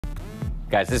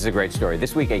Guys, this is a great story.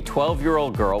 This week, a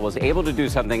 12-year-old girl was able to do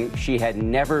something she had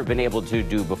never been able to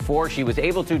do before. She was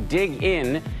able to dig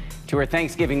in to her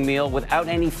Thanksgiving meal without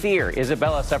any fear.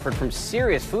 Isabella suffered from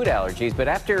serious food allergies, but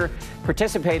after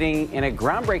participating in a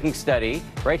groundbreaking study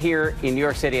right here in New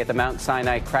York City at the Mount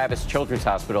Sinai Kravis Children's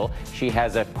Hospital, she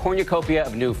has a cornucopia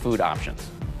of new food options.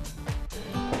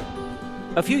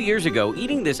 A few years ago,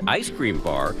 eating this ice cream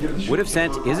bar would have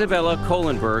sent Isabella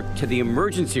Kohlenberg to the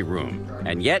emergency room.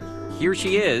 And yet, here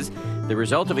she is, the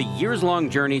result of a years-long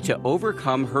journey to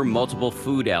overcome her multiple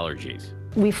food allergies.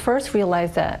 We first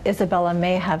realized that Isabella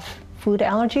may have food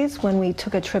allergies when we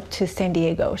took a trip to San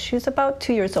Diego. She was about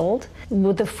 2 years old.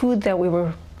 With the food that we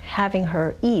were having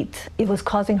her eat, it was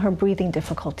causing her breathing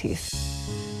difficulties.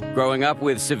 Growing up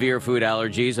with severe food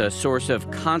allergies, a source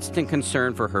of constant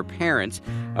concern for her parents,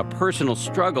 a personal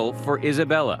struggle for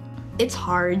Isabella. It's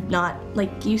hard, not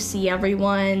like you see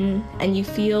everyone and you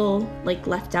feel like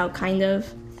left out kind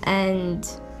of, and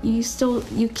you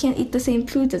can't eat the same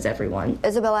foods as everyone.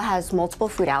 Isabella has multiple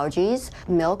food allergies: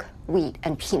 milk, wheat,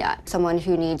 and peanut. Someone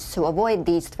who needs to avoid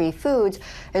these three foods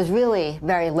is really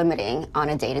very limiting on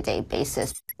a day-to-day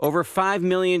basis. Over 5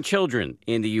 million children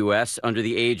in the U.S. under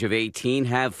the age of 18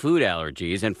 have food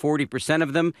allergies, and 40%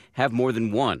 of them have more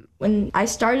than one. When I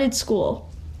started school,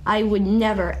 I would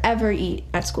never, ever eat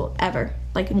at school, ever.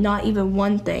 Like, not even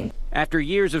one thing. After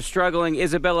years of struggling,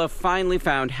 Isabella finally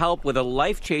found help with a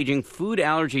life-changing food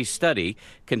allergy study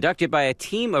conducted by a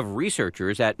team of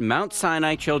researchers at Mount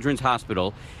Sinai Children's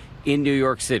Hospital in New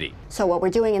York City. So what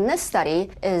we're doing in this study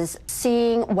is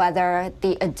seeing whether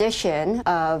the addition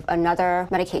of another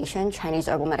medication, Chinese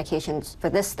herbal medications for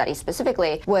this study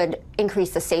specifically, would increase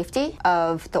the safety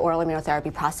of the oral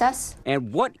immunotherapy process.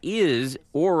 And what is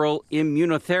oral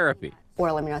immunotherapy?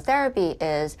 Oral immunotherapy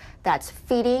that's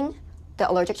feeding the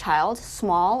allergic child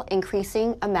small,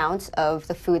 increasing amounts of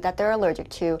the food that they're allergic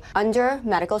to under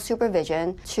medical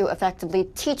supervision to effectively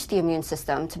teach the immune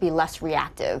system to be less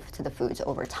reactive to the foods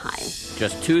over time.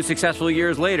 Just 2 successful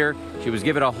years later, she was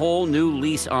given a whole new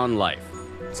lease on life.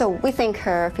 So we think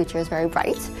her future is very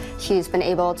bright. She's been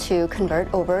able to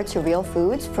convert over to real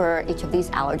foods for each of these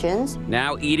allergens.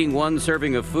 Now eating one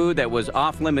serving of food that was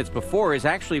off limits before is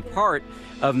actually part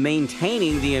of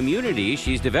maintaining the immunity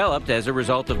she's developed as a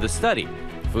result of the study.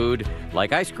 Food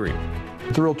like ice cream.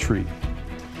 It's a real treat.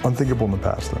 Unthinkable in the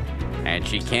past, though. And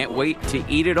she can't wait to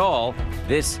eat it all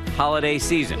this holiday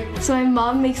season. So my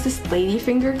mom makes this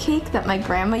ladyfinger cake that my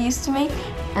grandma used to make,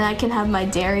 and I can have my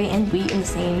dairy and wheat in the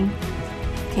same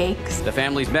cakes. The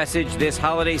family's message this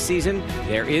holiday season: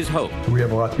 there is hope. We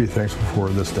have a lot to be thankful for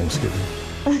this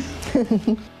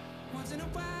Thanksgiving.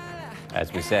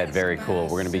 As we said, very cool.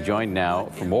 We're going to be joined now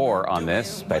for more on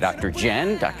this by Dr.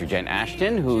 Jen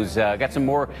Ashton, who's got some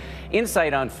more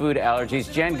insight on food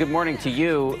allergies. Jen, good morning to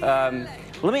you.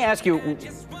 Let me ask you,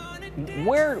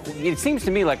 it seems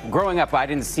to me like growing up, I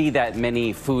didn't see that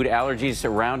many food allergies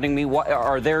surrounding me.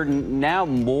 Are there now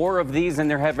more of these than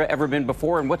there have ever been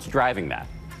before, and what's driving that?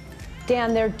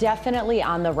 Dan, they're definitely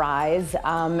on the rise,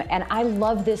 and I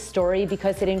love this story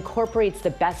because it incorporates the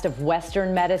best of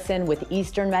Western medicine with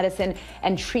Eastern medicine,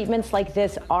 and treatments like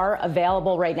this are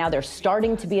available right now. They're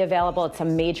starting to be available at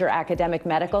some major academic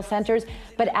medical centers,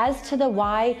 but as to the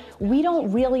why, we don't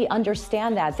really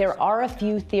understand that. There are a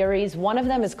few theories. One of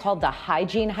them is called the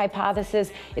Hygiene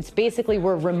Hypothesis. It's basically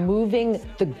we're removing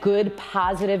the good,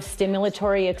 positive,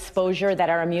 stimulatory exposure that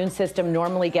our immune system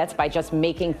normally gets by just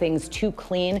making things too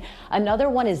clean. Another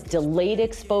one is delayed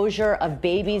exposure of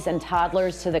babies and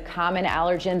toddlers to the common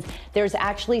allergens. There's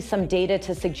actually some data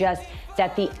to suggest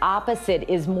that the opposite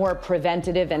is more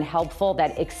preventative and helpful,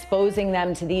 that exposing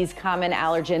them to these common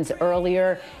allergens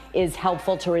earlier is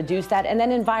helpful to reduce that. And then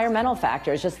environmental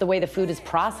factors, just the way the food is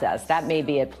processed, that may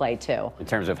be at play too. In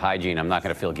terms of hygiene, I'm not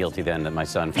going to feel guilty then that my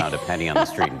son found a penny on the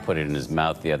street and put it in his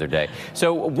mouth the other day.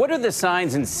 So what are the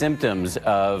signs and symptoms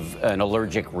of an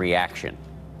allergic reaction?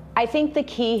 I think the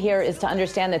key here is to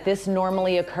understand that this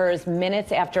normally occurs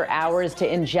minutes after hours to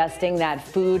ingesting that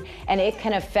food, and it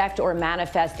can affect or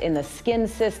manifest in the skin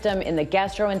system, in the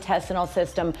gastrointestinal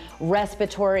system,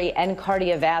 respiratory and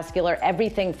cardiovascular,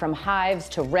 everything from hives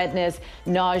to redness,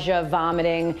 nausea,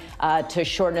 vomiting, to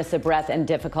shortness of breath and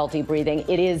difficulty breathing.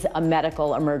 It is a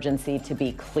medical emergency, to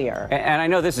be clear. And I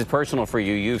know this is personal for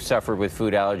you. You've suffered with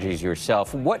food allergies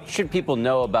yourself. What should people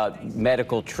know about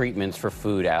medical treatments for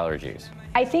food allergies?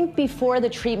 I think before the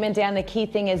treatment, Dan, the key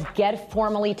thing is get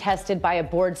formally tested by a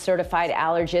board-certified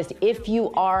allergist. If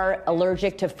you are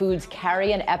allergic to foods,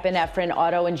 carry an epinephrine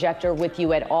auto-injector with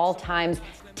you at all times.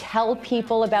 Tell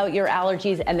people about your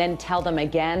allergies and then tell them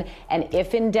again. And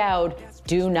if in doubt,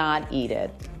 do not eat it.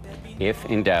 If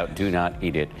in doubt, do not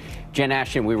eat it. Jen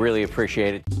Ashton, we really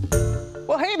appreciate it.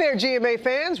 Well, hey there, GMA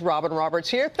fans. Robin Roberts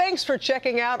here. Thanks for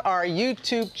checking out our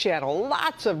YouTube channel.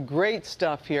 Lots of great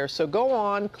stuff here. So go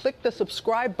on, click the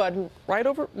subscribe button right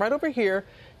over here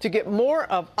to get more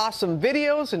of awesome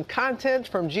videos and content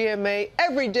from GMA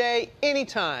every day,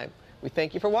 anytime. We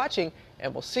thank you for watching,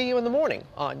 and we'll see you in the morning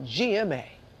on GMA.